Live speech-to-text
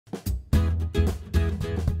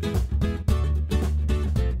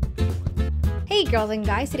girls and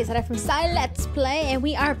guys, it is Zaira from ZaiLetsPlay, and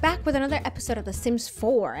we are back with another episode of The Sims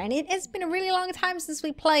 4. And it has been a really long time since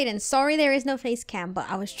we played, and sorry there is no face cam, but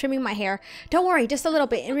I was trimming my hair, don't worry, just a little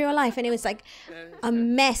bit in real life, and it was like a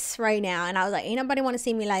mess right now, and I was like, ain't nobody want to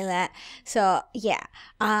see me like that. So yeah,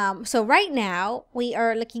 so right now we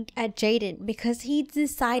are looking at Jaden because he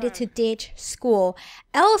decided to ditch school.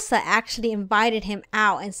 Elsa actually invited him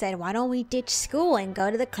out and said, why don't we ditch school and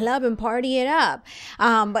go to the club and party it up?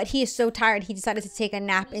 But he is so tired he decided to take a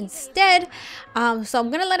nap instead. So I'm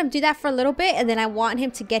gonna let him do that for a little bit, and then I want him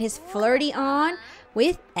to get his flirty on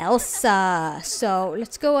with Elsa. So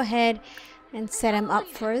let's go ahead and set him up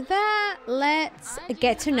for that. Let's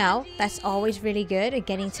get to know. That's always really good at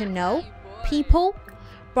getting to know people,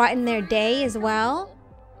 brighten their day as well.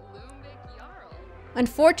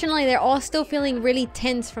 Unfortunately, they're all still feeling really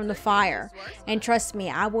tense from the fire. And trust me,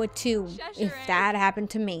 I would too if that happened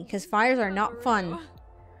to me, because fires are not fun.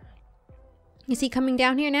 Is he coming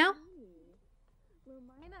down here now?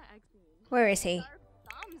 Where is he?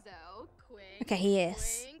 Okay, he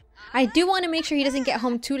is. I do want to make sure he doesn't get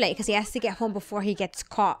home too late, because he has to get home before he gets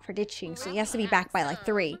caught for ditching. So he has to be back by like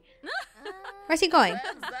 3. Where's he going?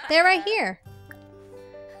 They're right here.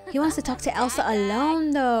 He wants to talk to Elsa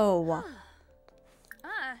alone though.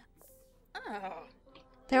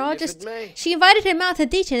 They're all just... She invited him out to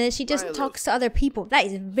ditch and then she just talks to other people. That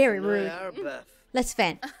is very rude. Let's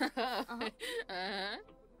vent.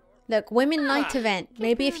 Look, women like to vent.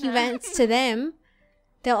 Maybe if he vents to them,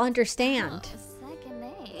 they'll understand.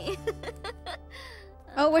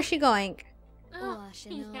 Oh, where's she going?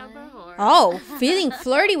 Oh, feeling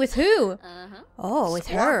flirty with who? Oh, with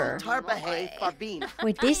her.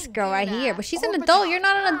 With this girl right here. But she's an adult. You're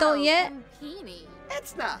not an adult yet.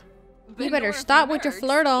 You better stop with your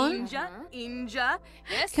flirt on.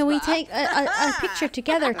 Can we take a picture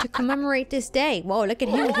together to commemorate this day? Whoa, look at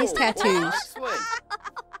him with his tattoos.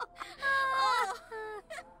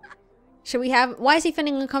 Should we have... Why is he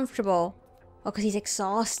feeling uncomfortable? Oh, because he's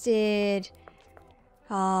exhausted.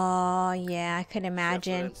 Oh, yeah, I could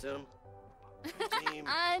imagine.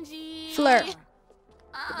 Flirt.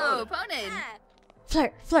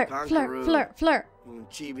 Flirt, flirt, flirt, flirt, flirt.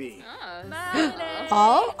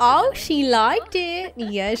 Oh, she liked it.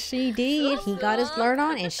 Yes, she did. He got his flirt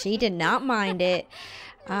on and she did not mind it.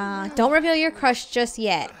 Don't reveal your crush just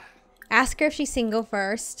yet. Ask her if she's single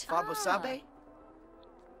first.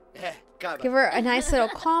 Give her a nice little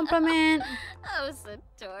compliment.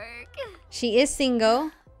 She is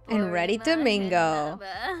single and ready to mingle.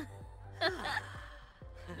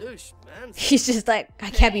 He's just like,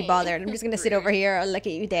 I can't be bothered. I'm just gonna sit over here and look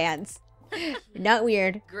at you dance. Not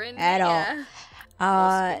weird at all.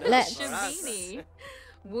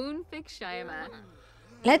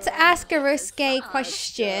 Let's ask a risque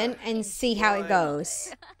question and see how it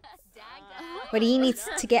goes. But he needs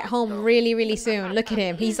to get home really, really soon. Look at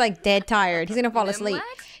him. He's like dead tired. He's gonna fall asleep.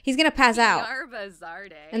 He's gonna pass out.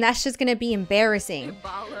 And that's just gonna be embarrassing.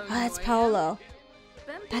 Oh, that's Paolo.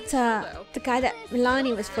 That's the guy that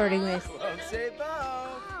Milani was flirting with.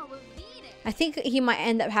 I think he might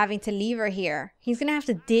end up having to leave her here. He's gonna have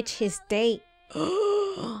to ditch his date.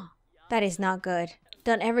 That is not good.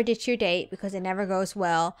 Don't ever ditch your date because it never goes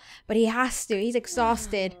well. But he has to. He's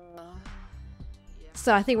exhausted.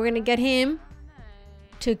 So I think we're gonna get him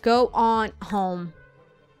to go on home.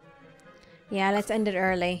 Yeah, let's end it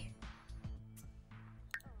early.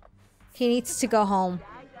 He needs to go home.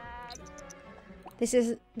 He's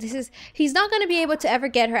not going to be able to ever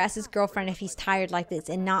get her as his girlfriend if he's tired like this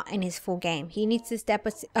and not in his full game. He needs to step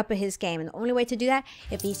up his game. And the only way to do that,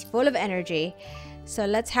 if he's full of energy. So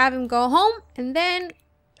let's have him go home and then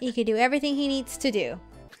he can do everything he needs to do.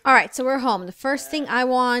 Alright, so we're home. The first thing I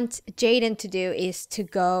want Jaden to do is to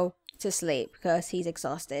go to sleep because he's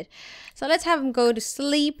exhausted. So let's have him go to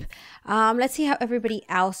sleep. Let's see how everybody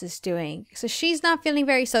else is doing. So she's not feeling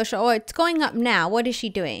very social. Oh, it's going up now. What is she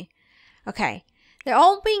doing? Okay. They're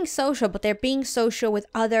all being social, but they're being social with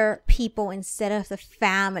other people instead of the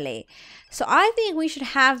family. So I think we should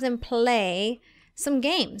have them play some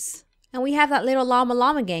games. And we have that little llama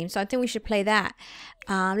llama game, so I think we should play that.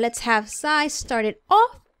 Let's have Zai start it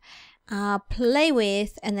off. Play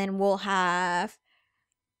with, and then we'll have...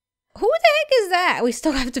 Who the heck is that? We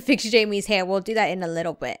still have to fix Jamie's hair. We'll do that in a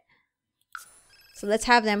little bit. So let's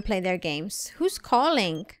have them play their games. Who's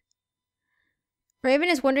calling? Raven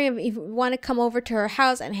is wondering if you want to come over to her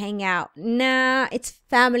house and hang out. Nah, it's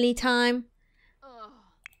family time.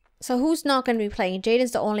 So who's not going to be playing?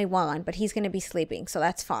 Jaden's the only one, but he's going to be sleeping, so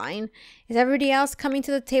that's fine. Is everybody else coming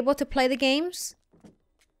to the table to play the games?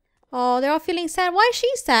 Oh, they're all feeling sad. Why is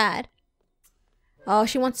she sad? Oh,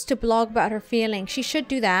 she wants to blog about her feelings. She should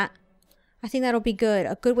do that. I think that'll be good.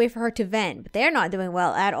 A good way for her to vent. But they're not doing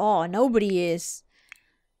well at all. Nobody is.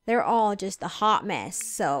 They're all just a hot mess.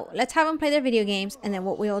 So let's have them play their video games. And then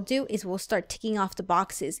what we'll do is we'll start ticking off the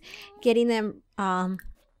boxes. Getting them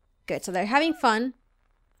good. So they're having fun.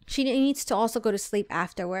 She needs to also go to sleep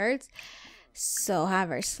afterwards. So have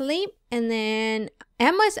her sleep. And then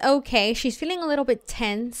Emma's okay. She's feeling a little bit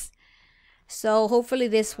tense. So hopefully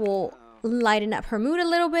this will lighten up her mood a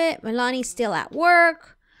little bit. Milani's still at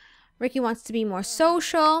work. Ricky wants to be more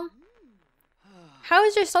social. How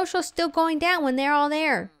is your social still going down when they're all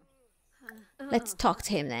there? Let's talk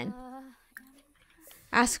to him then.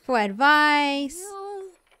 Ask for advice.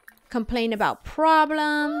 Complain about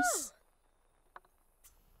problems.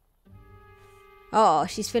 Oh,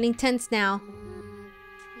 she's feeling tense now.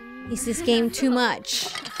 Is this game too much?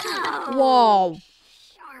 Whoa.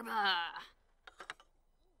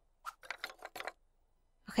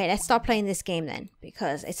 Okay, let's stop playing this game then,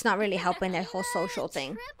 because it's not really helping their whole social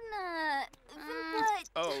thing.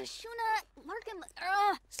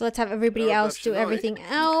 So let's have everybody else do everything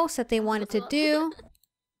else that they wanted to do.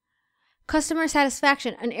 Customer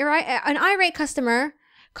satisfaction. An irate customer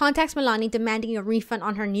contacts Milani demanding a refund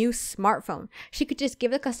on her new smartphone. She could just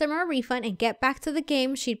give the customer a refund and get back to the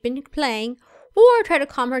game she'd been playing, or try to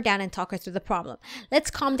calm her down and talk her through the problem. Let's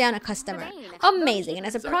calm down a customer. Amazing. And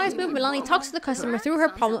as a surprise move, Milani talks to the customer through her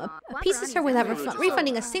problem, appeases her without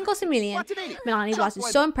refunding a single simoleon. Milani's boss is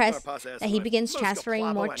so impressed that he begins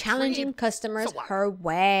transferring more challenging customers her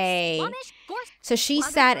way. So she's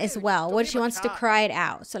sad as well. What if she wants to cry it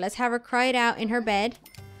out? So let's have her cry it out in her bed.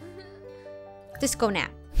 Disco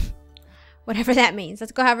nap. Whatever that means.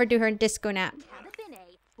 Let's go have her do her disco nap.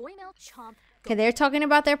 Okay, they're talking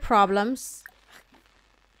about their problems.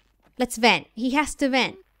 Let's vent. He has to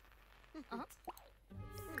vent.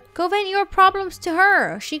 Go vent your problems to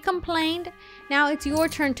her. She complained. Now it's your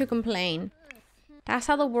turn to complain. That's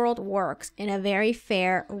how the world works, in a very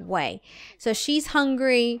fair way. So she's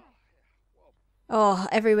hungry. Oh,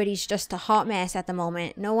 everybody's just a hot mess at the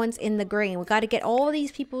moment. No one's in the green. We got to get all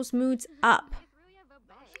these people's moods up.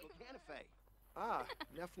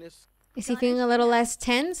 Is he feeling a little less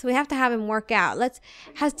tense? We have to have him work out.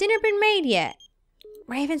 Has dinner been made yet?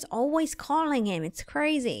 Raven's always calling him. It's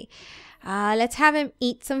crazy. Let's have him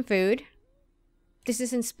eat some food. This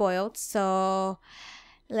isn't spoiled, so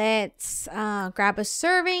let's grab a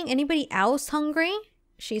serving. Anybody else hungry?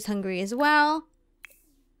 She's hungry as well.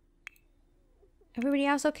 Everybody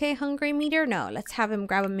else okay? Hungry meter? No, let's have him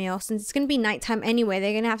grab a meal. Since it's going to be nighttime anyway,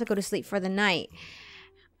 they're going to have to go to sleep for the night.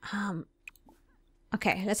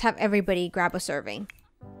 Okay, let's have everybody grab a serving.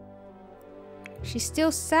 She's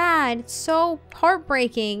still sad. It's so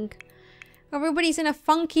heartbreaking. Everybody's in a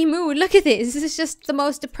funky mood. Look at this. This is just the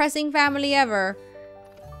most depressing family ever.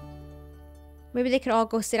 Maybe they could all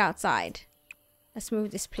go sit outside. Let's move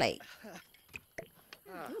this plate.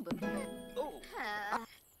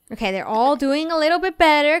 Okay, they're all doing a little bit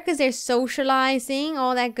better because they're socializing,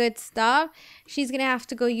 all that good stuff. She's going to have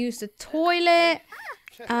to go use the toilet.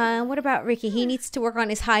 What about Ricky? He needs to work on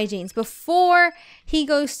his hygienes. Before he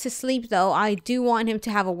goes to sleep, though, I do want him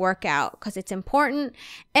to have a workout because it's important.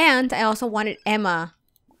 And I also wanted Emma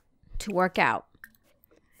to work out.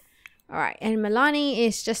 All right. And Milani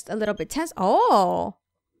is just a little bit tense. Oh.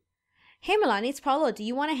 Hey, Milani, it's Paulo. Do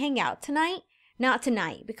you want to hang out tonight? Not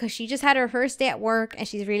tonight, because she just had her first day at work and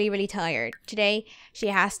she's really, really tired. Today, she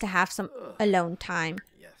has to have some alone time.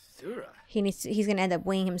 He's going to end up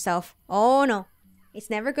weighing himself. Oh, no. It's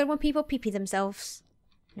never good when people pee-pee themselves.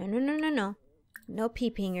 No, no, no, no, no. No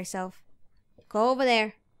pee-peeing yourself. Go over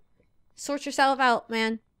there. Sort yourself out,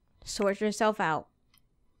 man. Sort yourself out.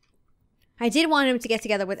 I did want him to get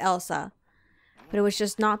together with Elsa, but it was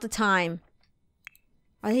just not the time.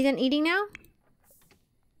 Are they done eating now?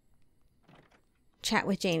 Chat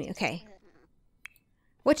with Jamie. Okay.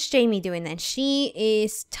 What's Jamie doing then? She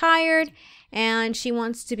is tired and she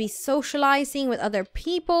wants to be socializing with other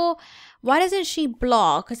people. Why doesn't she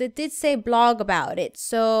blog? Because it did say blog about it.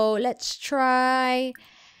 So let's try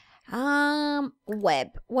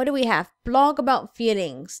web. What do we have? Blog about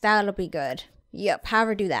feelings. That'll be good. Yep, have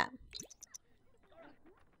her do that.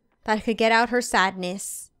 That could get out her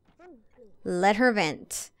sadness. Let her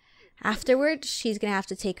vent. Afterwards, she's going to have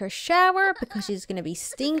to take her shower because she's going to be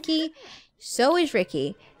stinky. So is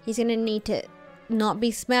Ricky. He's going to need to not be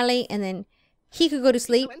smelly, and then he could go to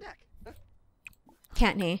sleep.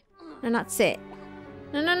 Can't he? No, not sit.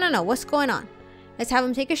 No, no, no, no. What's going on? Let's have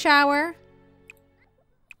him take a shower.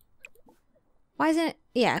 Why isn't it?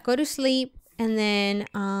 Yeah, go to sleep. And then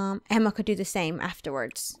Emma could do the same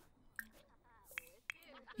afterwards.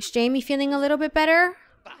 Is Jamie feeling a little bit better?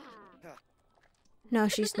 No,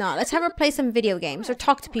 she's not. Let's have her play some video games or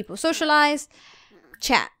talk to people. Socialize.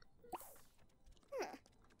 Chat.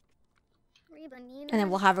 And then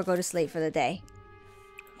we'll have her go to sleep for the day.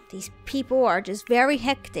 These people are just very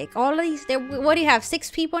hectic. All of these, what do you have?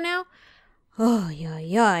 6 people now? Oh,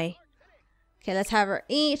 yeah. Okay, let's have her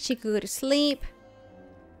eat. She could go to sleep.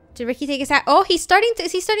 Did Ricky take his hat? Oh, is he starting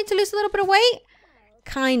to lose a little bit of weight?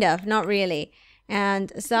 Kind of, not really.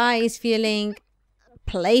 And Zai is feeling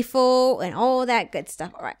playful and all that good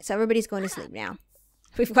stuff. All right, so everybody's going to sleep now.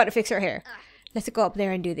 We've got to fix her hair. Let's go up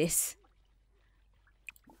there and do this.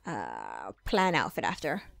 Plan outfit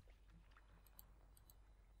after.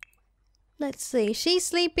 Let's see. She's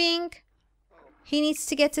sleeping. He needs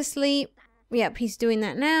to get to sleep. Yep, he's doing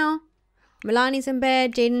that now. Milani's in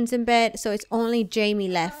bed. Jaden's in bed. So it's only Jamie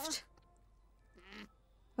left.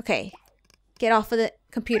 Okay. Get off of the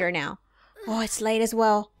computer now. Oh, it's late as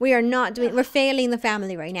well. We're failing the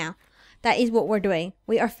family right now. That is what we're doing.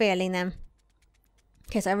 We are failing them.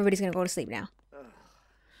 Okay, so everybody's going to go to sleep now.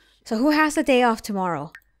 So who has a day off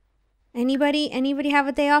tomorrow? Anybody? Anybody have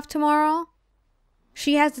a day off tomorrow?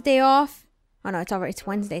 She has the day off. Oh no, it's already, it's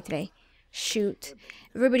Wednesday today. Shoot.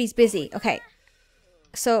 Everybody's busy. Okay.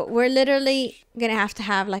 So we're literally going to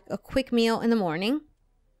have like a quick meal in the morning.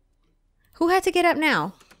 Who had to get up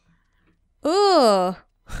now? Ooh.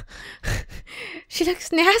 She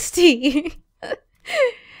looks nasty.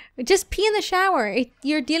 Just pee in the shower.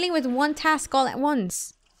 You're dealing with one task all at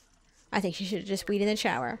once. I think she should have just peed in the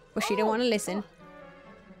shower. But she didn't want to listen.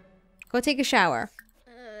 Go take a shower.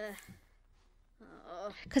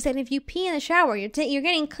 Because then if you pee in the shower, you're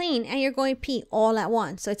getting clean and you're going to pee all at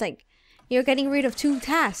once. So it's like you're getting rid of 2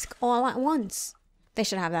 tasks all at once. They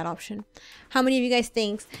should have that option. How many of you guys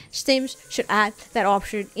think Sims should add that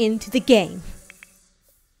option into the game?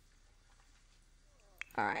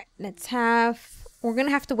 Alright, we're going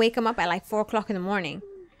to have to wake him up at like 4 o'clock in the morning.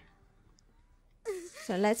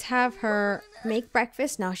 So let's have her make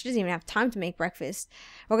breakfast. No, she doesn't even have time to make breakfast.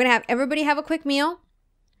 We're going to have everybody have a quick meal.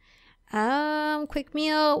 Quick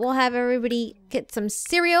meal. We'll have everybody get some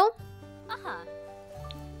cereal.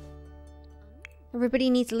 Everybody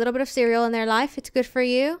needs a little bit of cereal in their life. It's good for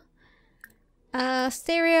you.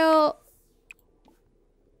 Cereal.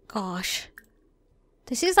 Gosh.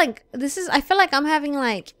 I feel like I'm having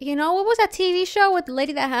like, you know, what was that TV show with the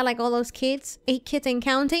lady that had like all those kids? 8 kids and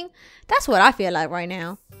counting? That's what I feel like right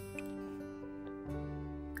now.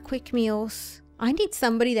 Quick meals. I need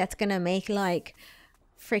somebody that's gonna make like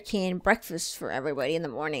freaking breakfast for everybody in the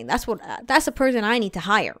morning. That's the person I need to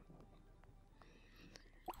hire.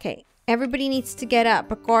 Okay, everybody needs to get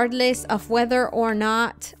up regardless of whether or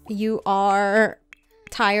not you are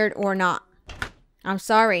tired or not. I'm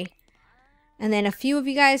sorry. And then a few of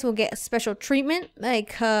you guys will get a special treatment.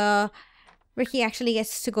 Like Ricky actually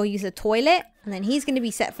gets to go use the toilet, and then he's going to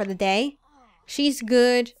be set for the day. She's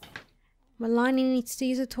good. Milani needs to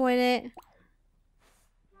use the toilet.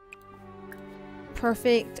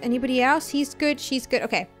 Perfect. Anybody else? He's good. She's good.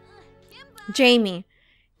 Okay. Jamie.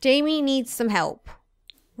 Jamie needs some help.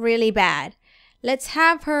 Really bad. Let's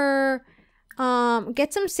have her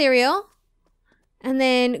get some cereal and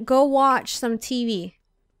then go watch some TV.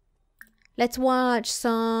 Let's watch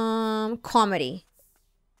some comedy.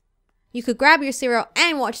 You could grab your cereal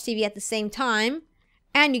and watch TV at the same time,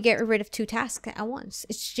 and you get rid of 2 tasks at once.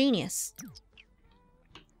 It's genius.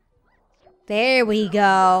 There we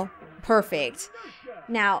go. Perfect.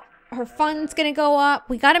 Now, her fun's gonna go up.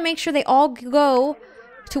 We gotta make sure they all go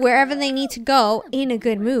to wherever they need to go in a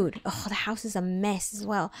good mood. Oh, the house is a mess as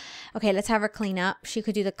well. Okay, let's have her clean up. She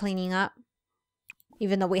could do the cleaning up,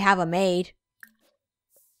 even though we have a maid.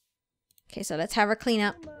 Okay, so let's have her clean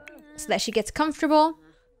up so that she gets comfortable.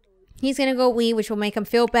 He's gonna go wee, which will make him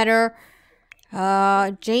feel better.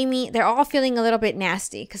 Jamie, they're all feeling a little bit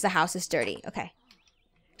nasty because the house is dirty. Okay.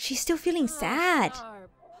 She's still feeling sad.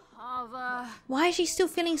 Why is she still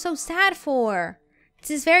feeling so sad for? This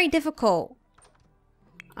is very difficult.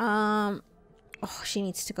 Oh, she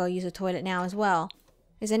needs to go use the toilet now as well.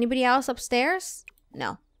 Is anybody else upstairs?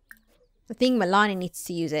 No. I think Milani needs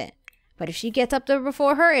to use it. But if she gets up there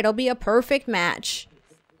before her, it'll be a perfect match.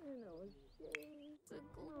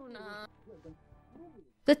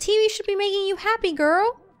 The TV should be making you happy,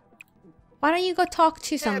 girl. Why don't you go talk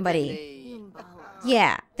to somebody?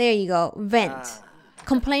 Yeah, there you go. Vent.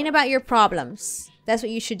 Complain about your problems. That's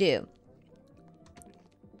what you should do.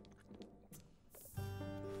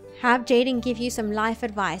 Have Jaden give you some life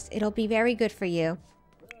advice. It'll be very good for you.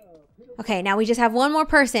 Okay, now we just have one more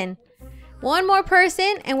person. One more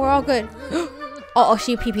person and we're all good. Oh,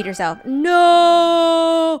 she pee-peed herself.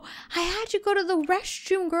 No! I had you go to the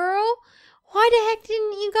restroom, girl. Why the heck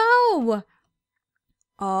didn't you go?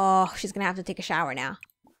 Oh, she's gonna have to take a shower now.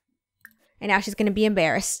 And now she's gonna be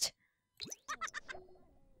embarrassed.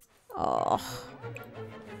 Oh.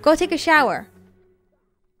 Go take a shower.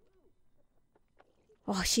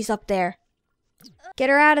 Oh, she's up there. Get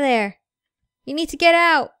her out of there. You need to get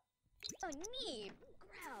out.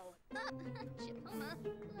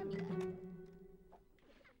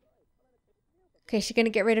 Okay, she's gonna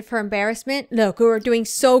get rid of her embarrassment. Look, we were doing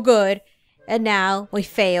so good. And now we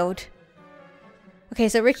failed. Okay,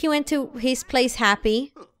 so Ricky went to his place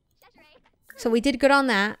happy. So we did good on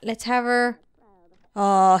that. Let's have her...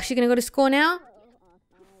 Oh, she's gonna go to school now?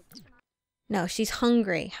 No, she's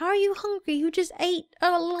hungry. How are you hungry? You just ate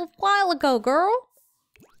a little while ago, girl.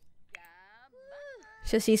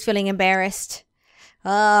 So she's feeling embarrassed.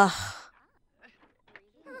 Ugh.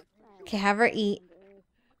 Okay, have her eat.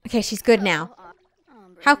 Okay, she's good now.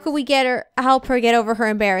 How could we help her get over her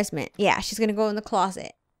embarrassment? Yeah, she's gonna go in the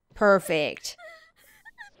closet. Perfect.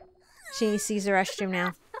 She needs to use the restroom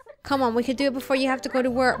now. Come on, we could do it before you have to go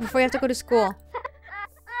to work, before you have to go to school.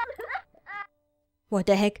 What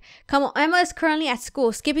the heck? Come on, Emma is currently at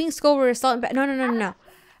school. Skipping school will result in... No.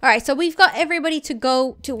 Alright, so we've got everybody to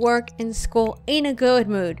go to work and school in a good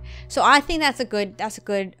mood. So I think that's a good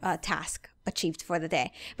task achieved for the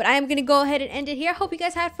day. But I am going to go ahead and end it here. I hope you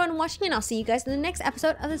guys had fun watching, and I'll see you guys in the next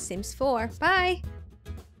episode of The Sims 4. Bye!